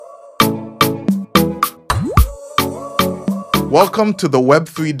Welcome to the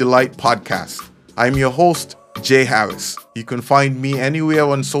Web3 Delight podcast. I'm your host, Jay Harris. You can find me anywhere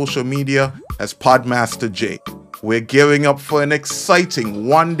on social media as Podmaster Jay. We're gearing up for an exciting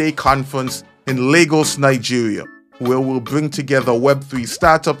one-day conference in Lagos, Nigeria, where we'll bring together Web3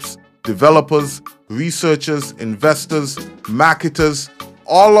 startups, developers, researchers, investors, marketers,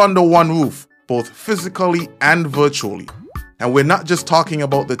 all under one roof, both physically and virtually. And we're not just talking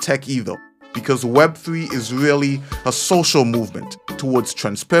about the tech either, because Web3 is really a social movement towards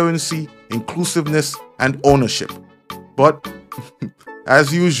transparency, inclusiveness, and ownership. But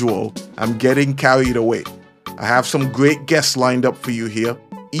as usual, I'm getting carried away. I have some great guests lined up for you here,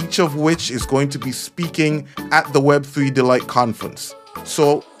 each of which is going to be speaking at the Web3 Delight conference.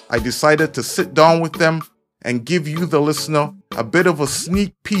 So I decided to sit down with them and give you, the listener, a bit of a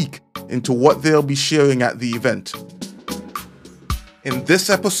sneak peek into what they'll be sharing at the event. In this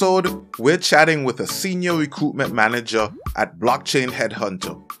episode, we're chatting with a senior recruitment manager at blockchain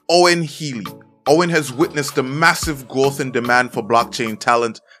headhunter, Owen Healy. Owen has witnessed the massive growth in demand for blockchain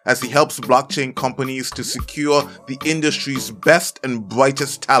talent as he helps blockchain companies to secure the industry's best and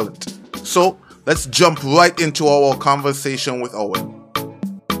brightest talent. So, let's jump right into our conversation with Owen.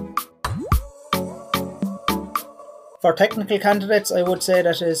 For technical candidates, I would say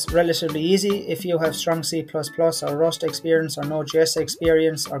that is relatively easy. If you have strong C++ or Rust experience or Node.js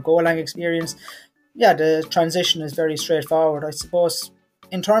experience or Golang experience, the transition is very straightforward. I suppose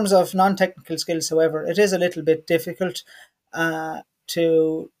in terms of non-technical skills, however, it is a little bit difficult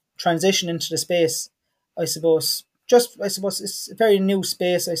to transition into the space. I suppose it's a very new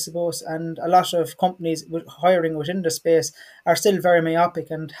space, and a lot of companies hiring within the space are still very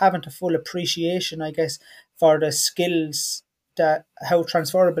myopic and haven't a full appreciation, for the skills, how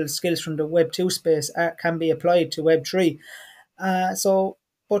transferable skills from the Web 2 space can be applied to Web 3.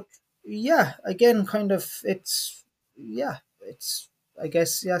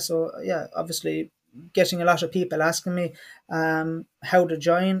 Obviously getting a lot of people asking me how to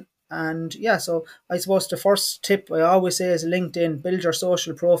join. And so I suppose the first tip I always say is LinkedIn. Build your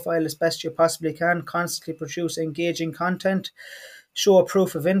social profile as best you possibly can. Constantly produce engaging content. Show a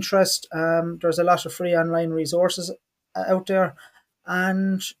proof of interest. There's a lot of free online resources out there.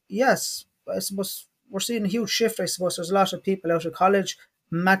 And yes, I suppose we're seeing a huge shift. I suppose there's a lot of people out of college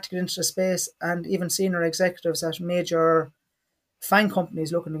mad to get into the space, and even senior executives at major FAANG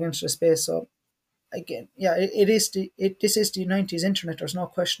companies looking to get into the space. So again, this is the 90s internet. There's no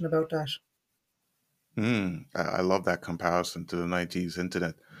question about that. I love that comparison to the 90s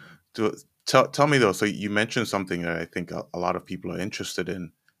internet. Tell me though, so you mentioned something that I think a lot of people are interested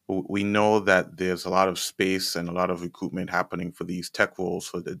in. We know that there's a lot of space and a lot of recruitment happening for these tech roles,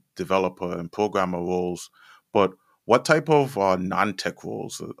 for the developer and programmer roles. But what type of non-tech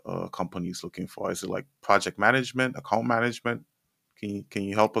roles are companies looking for? Is it like project management, account management? Can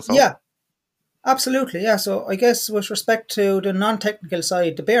you help us out? Yeah, absolutely. Yeah. So I guess with respect to the non-technical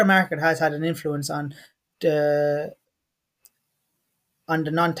side, the bear market has had an influence on the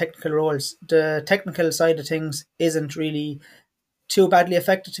non-technical roles. The technical side of things isn't really too badly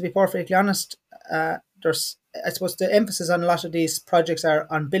affected, to be perfectly honest. I suppose the emphasis on a lot of these projects are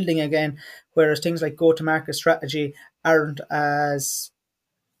on building again, whereas things like go-to-market strategy aren't as,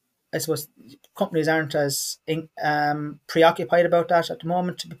 I suppose, companies aren't as preoccupied about that at the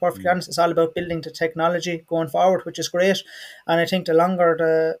moment, to be perfectly honest. It's all about building the technology going forward, which is great. And I think the longer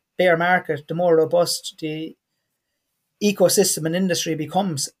the bear market, the more robust the ecosystem and industry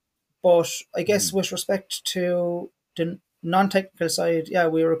becomes. But I guess with respect to the non-technical side,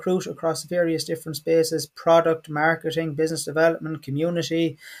 we recruit across various different spaces: product, marketing, business development,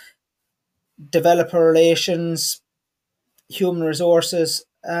 community, developer relations, human resources.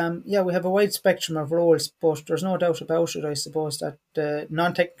 We have a wide spectrum of roles, but there's no doubt about it, I suppose, that the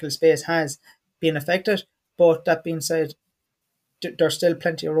non-technical space has been affected. But that being said, there's still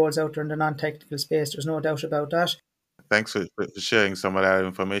plenty of roles out there in the non-technical space. There's no doubt about that. Thanks for sharing some of that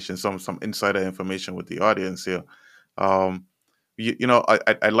information, some insider information with the audience here. I'd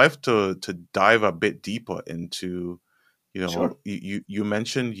like to dive a bit deeper into, Sure. you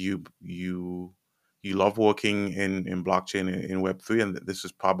mentioned you love working in blockchain in Web3, and this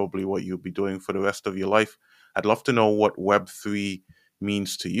is probably what you'll be doing for the rest of your life. I'd love to know what Web3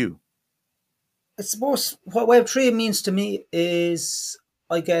 means to you. I suppose what Web3 means to me is,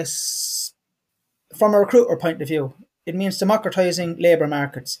 I guess, from a recruiter point of view, it means democratizing labour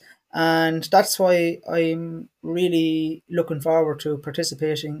markets. And that's why I'm really looking forward to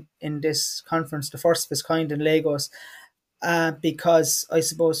participating in this conference, the first of its kind in Lagos, because I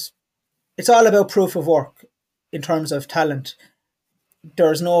suppose it's all about proof of work in terms of talent.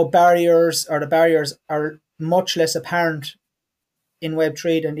 There's no barriers, or the barriers are much less apparent in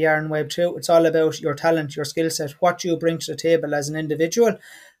Web3 than they are in Web2. It's all about your talent, your skill set, what you bring to the table as an individual.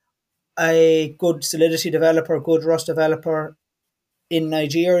 A good Solidity developer, good Rust developer in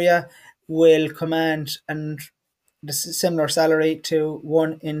Nigeria will command the similar salary to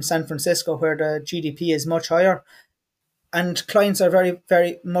one in San Francisco, where the GDP is much higher. And clients are very,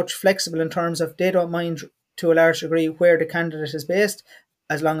 very much flexible in terms of they don't mind to a large degree where the candidate is based,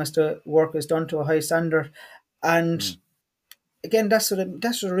 as long as the work is done to a high standard. And again, that's what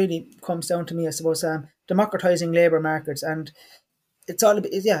it really comes down to me, I suppose. Democratizing labour markets, and it's all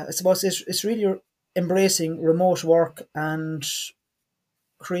about, yeah, I suppose it's really embracing remote work and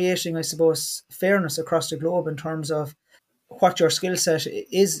creating, I suppose, fairness across the globe in terms of what your skill set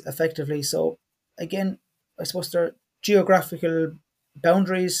is effectively. So again, I suppose there are geographical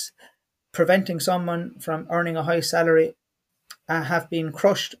boundaries preventing someone from earning a high salary have been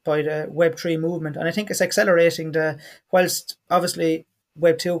crushed by the Web3 movement. And I think it's accelerating whilst obviously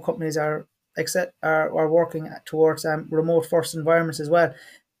Web2 companies are working towards remote first environments as well.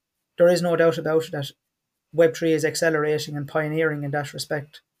 There is no doubt about it that Web3 is accelerating and pioneering in that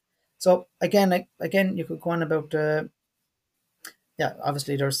respect. So again, you could go on about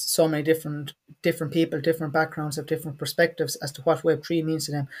obviously there's so many different people, different backgrounds, have different perspectives as to what Web3 means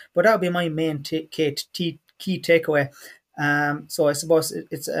to them. But that would be my main key takeaway. So I suppose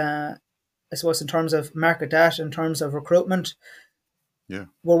in terms of market data, in terms of recruitment,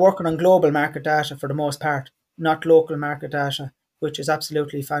 we're working on global market data for the most part, not local market data, which is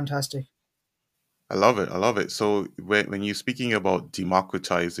absolutely fantastic. I love it. So when you're speaking about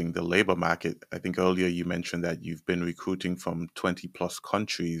democratizing the labor market, I think earlier you mentioned that you've been recruiting from 20 plus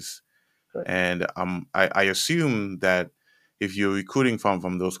countries. Correct. And I assume that if you're recruiting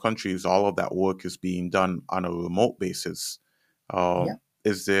from those countries, all of that work is being done on a remote basis.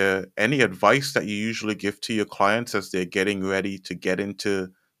 Is there any advice that you usually give to your clients as they're getting ready to get into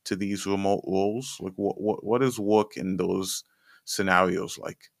these remote roles? Like what is work in those scenarios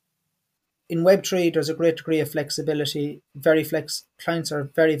like? In Web3, there's a great degree of flexibility. Clients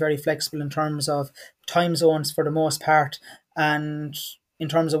are very, very flexible in terms of time zones for the most part, and in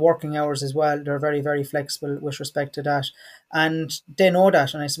terms of working hours as well. They're very, very flexible with respect to that, and they know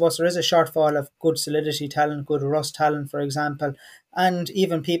that. And I suppose there is a shortfall of good Solidity talent, good Rust talent, for example, and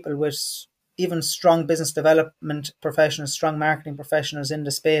even people with even strong business development professionals, strong marketing professionals in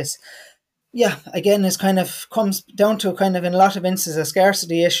the space. Yeah, again, it kind of comes down to kind of in a lot of instances a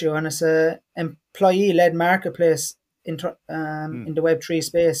scarcity issue, and it's a employee-led marketplace in the Web3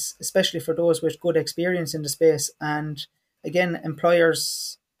 space, especially for those with good experience in the space. And again,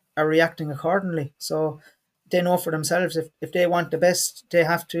 employers are reacting accordingly. So they know for themselves if they want the best, they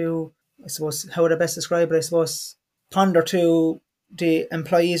have to, I suppose, how would I best describe it? I suppose, ponder to the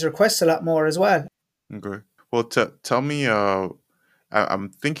employees' requests a lot more as well. Okay. Well, tell me, I'm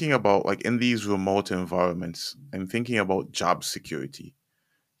thinking about, like, in these remote environments, I'm thinking about job security.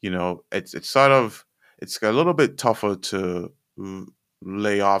 It's a little bit tougher to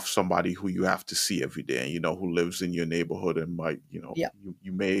lay off somebody who you have to see every day, and who lives in your neighborhood and might,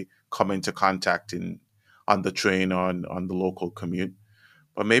 you may come into contact on the train or on the local commute.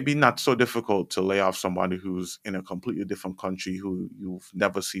 But maybe not so difficult to lay off somebody who's in a completely different country who you've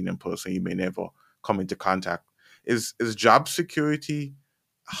never seen in person, you may never come into contact. Is job security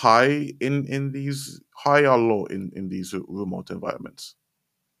high or low in these remote environments?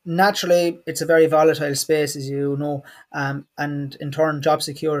 Naturally, it's a very volatile space, as you know, and in turn, job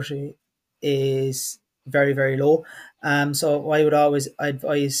security is very, very low. So I would always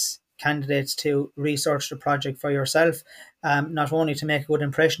advise candidates to research the project for yourself, not only to make a good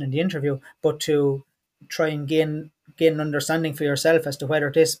impression in the interview, but to try and gain an understanding for yourself as to whether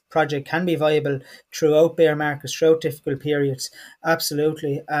this project can be viable throughout bear markets, throughout difficult periods.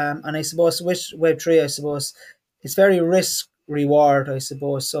 Absolutely. And I suppose with Web3, I suppose it's very risk reward, I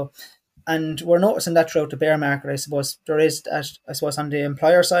suppose. So, and we're noticing that throughout the bear market, I suppose there is that, I suppose on the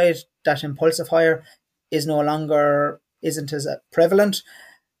employer side, that impulsive hire isn't as prevalent.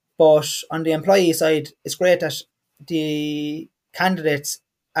 But on the employee side, it's great that the candidates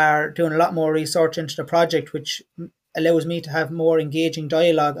are doing a lot more research into the project, which allows me to have more engaging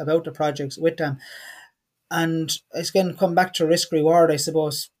dialogue about the projects with them. And it's going to come back to risk reward, I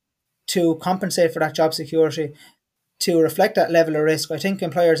suppose, to compensate for that job security, to reflect that level of risk. I think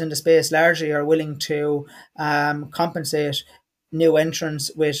employers in the space largely are willing to compensate new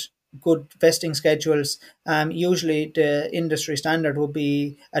entrants with good vesting schedules. Usually the industry standard would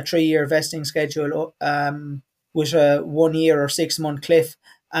be a 3-year vesting schedule with a 1 year or 6 month cliff.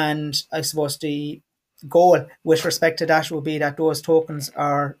 And I suppose the goal with respect to that will be that those tokens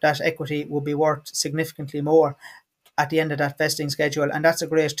or that equity will be worth significantly more. at the end of that vesting schedule, and that's a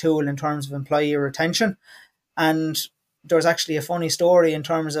great tool in terms of employee retention. And there's actually a funny story in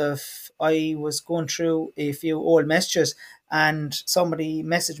terms of I was going through a few old messages, and somebody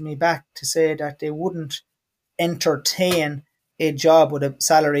messaged me back to say that they wouldn't entertain a job with a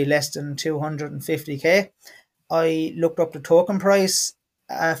salary less than 250k. I looked up the token price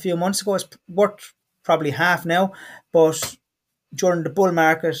a few months ago. It's worth probably half now, but during the bull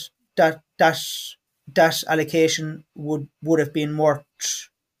market, that allocation would have been worth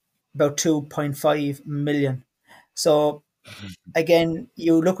about 2.5 million. So again,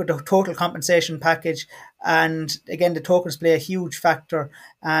 you look at the total compensation package, and again, the tokens play a huge factor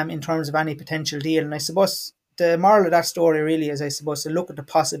in terms of any potential deal. And I suppose the moral of that story really is, I suppose, to look at the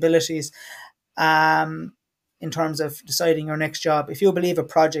possibilities in terms of deciding your next job. If you believe a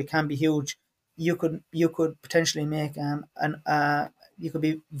project can be huge, you could potentially make you could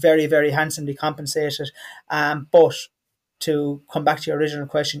be very, very handsomely compensated. But to come back to your original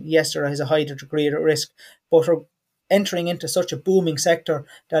question, yes, there is a higher degree of risk, but we're entering into such a booming sector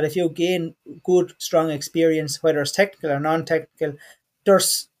that if you gain good, strong experience, whether it's technical or non-technical,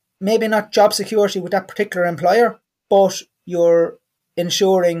 there's maybe not job security with that particular employer, but you're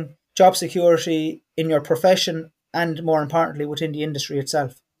ensuring job security in your profession and, more importantly, within the industry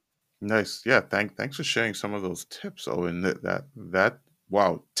itself. Nice. Yeah. Thanks for sharing some of those tips, Owen. That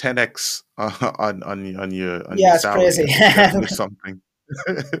wow, 10x on your Yeah, it's salary. crazy. That's definitely something.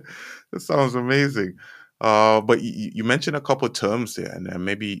 That sounds amazing. But you mentioned a couple of terms there, and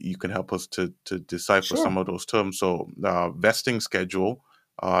maybe you can help us to decipher some Sure. of those terms. So, vesting schedule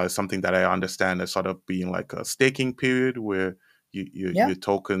is something that I understand as sort of being like a staking period where Yeah, your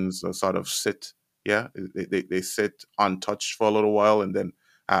tokens sort of sit, yeah, they sit untouched for a little while, and then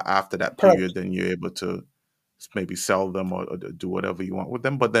after that period, correct. then you're able to maybe sell them or do whatever you want with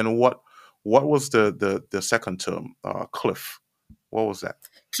them. But then what was the second term? Cliff. What was that?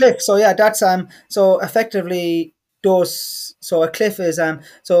 Cliff. So yeah, that's so effectively those. So a cliff is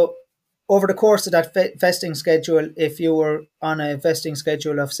so over the course of that vesting schedule, if you were on a vesting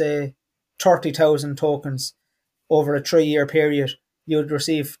schedule of say 30,000 tokens over a 3 year period, you'd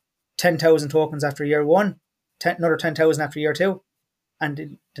receive 10,000 tokens after year one, another 10,000 after year two, and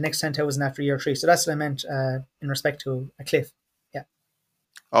the next 10,000 after year three. So that's what I meant in respect to a cliff. Yeah.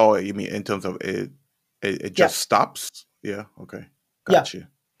 Oh, you mean in terms of it Yeah. just stops? Yeah. Okay. Yeah. Gotcha.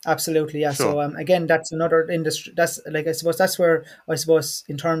 Absolutely, yeah. Sure. So again, that's another industry. That's like I suppose that's where I suppose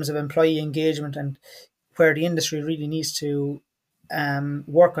in terms of employee engagement and where the industry really needs to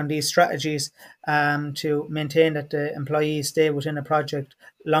work on these strategies to maintain that the employees stay within a project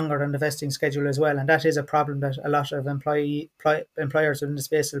longer than the vesting schedule as well. And that is a problem that a lot of employers within the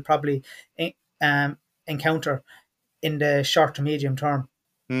space will probably encounter in the short to medium term.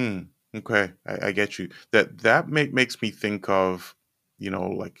 Hmm. Okay. I get you. That makes me think of,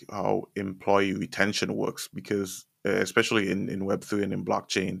 like how employee retention works because especially in Web3 and in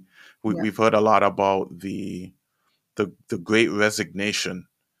blockchain, Yeah, we've heard a lot about the great resignation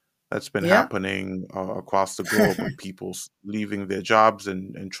that's been yeah. happening across the globe with people leaving their jobs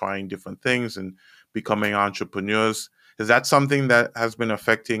and trying different things and becoming entrepreneurs. Is that something that has been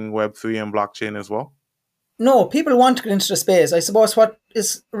affecting Web3 and blockchain as well? No, people want to get into the space. I suppose what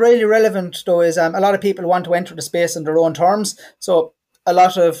is really relevant though is a lot of people want to enter the space on their own terms. So a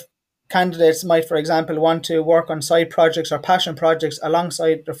lot of candidates might, for example, want to work on side projects or passion projects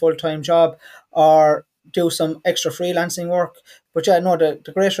alongside their full time job or do some extra freelancing work. But yeah, no, the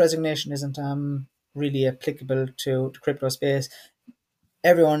great resignation isn't really applicable to the crypto space.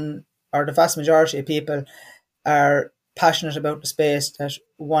 Everyone or the vast majority of people are passionate about the space that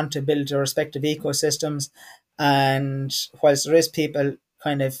want to build their respective ecosystems. And whilst there is people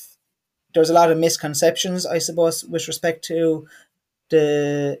kind of, there's a lot of misconceptions, I suppose, with respect to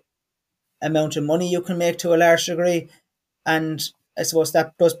the amount of money you can make to a large degree. And I suppose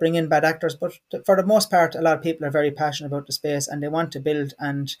that does bring in bad actors. But for the most part, a lot of people are very passionate about the space and they want to build.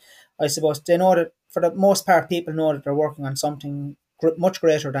 And I suppose they know that for the most part, people know that they're working on something much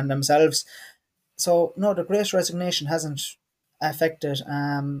greater than themselves. So no, the Great Resignation hasn't affected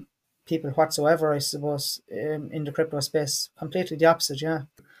people whatsoever. I suppose in the crypto space, completely the opposite. Yeah,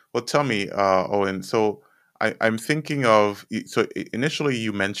 Well, tell me, Owen. So I'm thinking of, so initially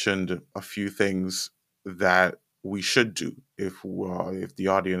you mentioned a few things that we should do if the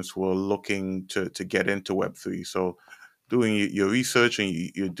audience were looking to get into Web3. So doing your research and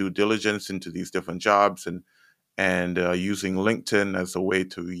your due diligence into these different jobs and using LinkedIn as a way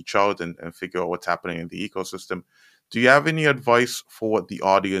to reach out and figure out what's happening in the ecosystem. Do you have any advice for what the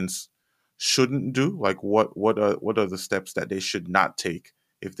audience shouldn't do? Like what are the steps that they should not take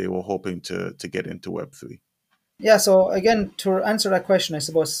if they were hoping to get into Web3? Yeah, so again, to answer that question, I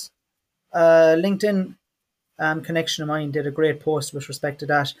suppose LinkedIn connection of mine did a great post with respect to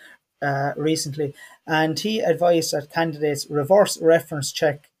that recently, and he advised that candidates reverse reference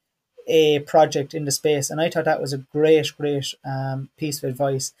check a project in the space, and I thought that was a great piece of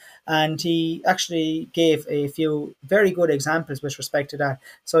advice. And he actually gave a few very good examples with respect to that.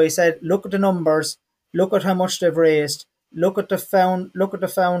 So he said, look at the numbers, look at how much they've raised, look at the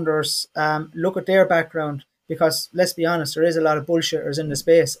founders, look at their background, because let's be honest, there is a lot of bullshitters in the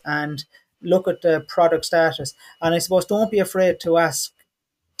space, and look at the product status. And I suppose don't be afraid to ask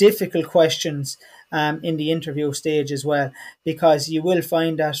difficult questions in the interview stage as well, because you will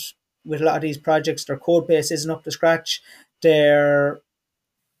find that with a lot of these projects, their code base isn't up to scratch. They're,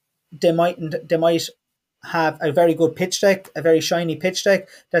 they might have a very good pitch deck, a very shiny pitch deck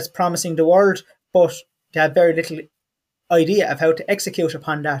that's promising the world, but they have very little idea of how to execute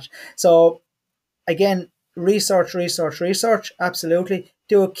upon that. So again, research, absolutely.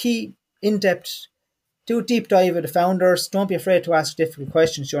 Do a key in-depth, do a deep dive with the founders. Don't be afraid to ask difficult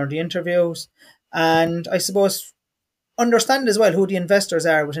questions during the interviews. And I suppose understand as well who the investors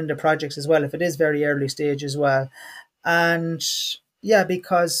are within the projects as well, if it is very early stage as well. And yeah,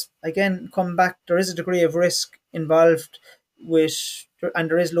 because again, come back, there is a degree of risk involved with,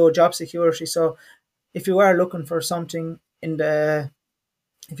 and there is low job security. So if you are looking for something in the,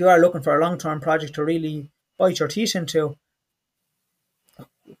 if you are looking for a long-term project to really bite your teeth into,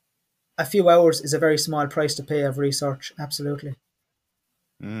 a few hours is a very small price to pay of research. Absolutely.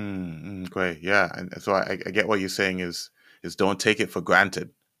 Great. Yeah. And so I get what you're saying is don't take it for granted.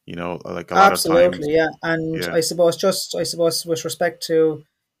 You know, like a lot of times. Absolutely, yeah. And Yeah. I suppose with respect to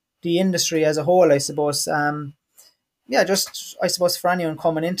the industry as a whole, I suppose yeah, just I suppose for anyone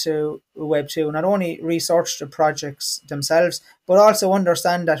coming into Web2, not only research the projects themselves, but also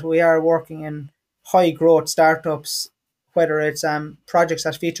understand that we are working in high growth startups, whether it's projects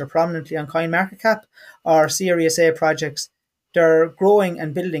that feature prominently on CoinMarketCap or Series A projects. They're growing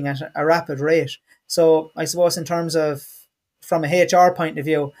and building at a rapid rate. So I suppose in terms of from a HR point of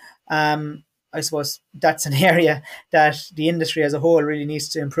view, I suppose that's an area that the industry as a whole really needs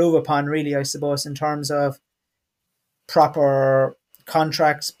to improve upon, really, I suppose, in terms of proper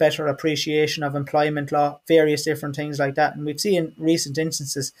contracts, better appreciation of employment law, various different things like that. And we've seen recent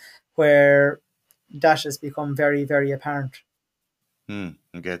instances where that has become very apparent. I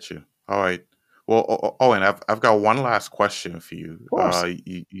get you. All right. Well, Owen, I've got one last question for you. Of course.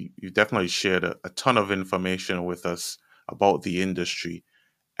 You definitely shared a ton of information with us about the industry,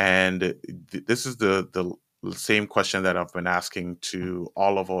 and this is the same question that I've been asking to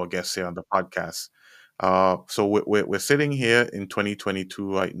all of our guests here on the podcast. So we're sitting here in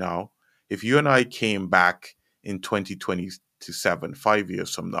 2022 right now. If you and I came back in 2027, 5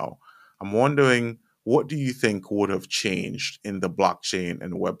 years from now, I'm wondering, what do you think would have changed in the blockchain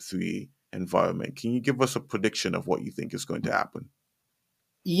and Web3 environment? Can you give us a prediction of what you think is going to happen?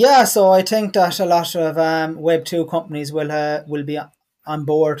 Yeah, so I think that a lot of Web2 companies will be on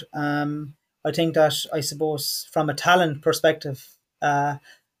board. I think that I suppose from a talent perspective, I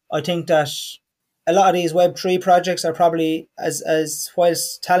think that a lot of these Web3 projects are probably as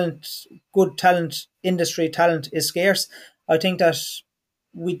whilst talent, good talent, industry talent is scarce. I think that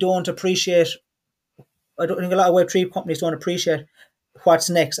we don't appreciate. I don't think a lot of Web3 companies don't appreciate what's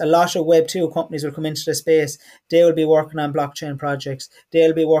next. A lot of Web2 companies will come into the space. They will be working on blockchain projects.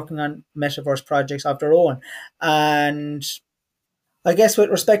 They'll be working on metaverse projects of their own. And I guess with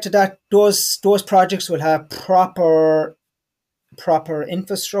respect to that, those projects will have proper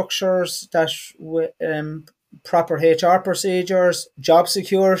infrastructures, that proper HR procedures, job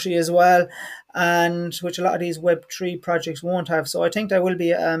security as well, and which a lot of these Web3 projects won't have. So I think there will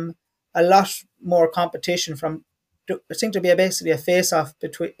be a lot more competition from. I think there'll be basically a face-off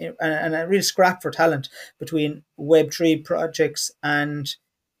between and a real scrap for talent between Web3 projects and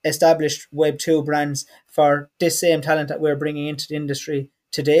established Web2 brands for this same talent that we're bringing into the industry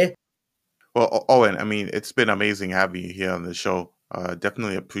today. Well, Owen, I mean, it's been amazing having you here on the show.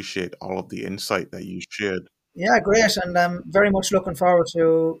 Definitely appreciate all of the insight that you shared. Yeah, great, and I'm very much looking forward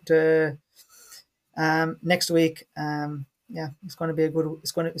to the next week. Yeah, it's going to be a good.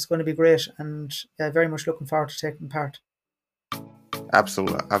 It's going to be great, and yeah, very much looking forward to taking part.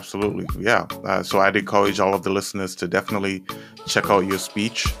 Absolutely, absolutely, yeah. So I'd encourage all of the listeners to definitely check out your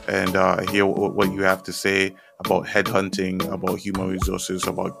speech and hear what you have to say about headhunting, about human resources,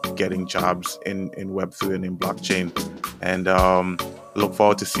 about getting jobs in Web3 and in blockchain. And look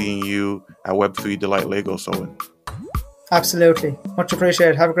forward to seeing you at Web3 Delight Lagos, Owen. Absolutely, much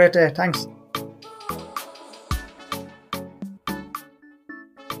appreciated. Have a great day. Thanks.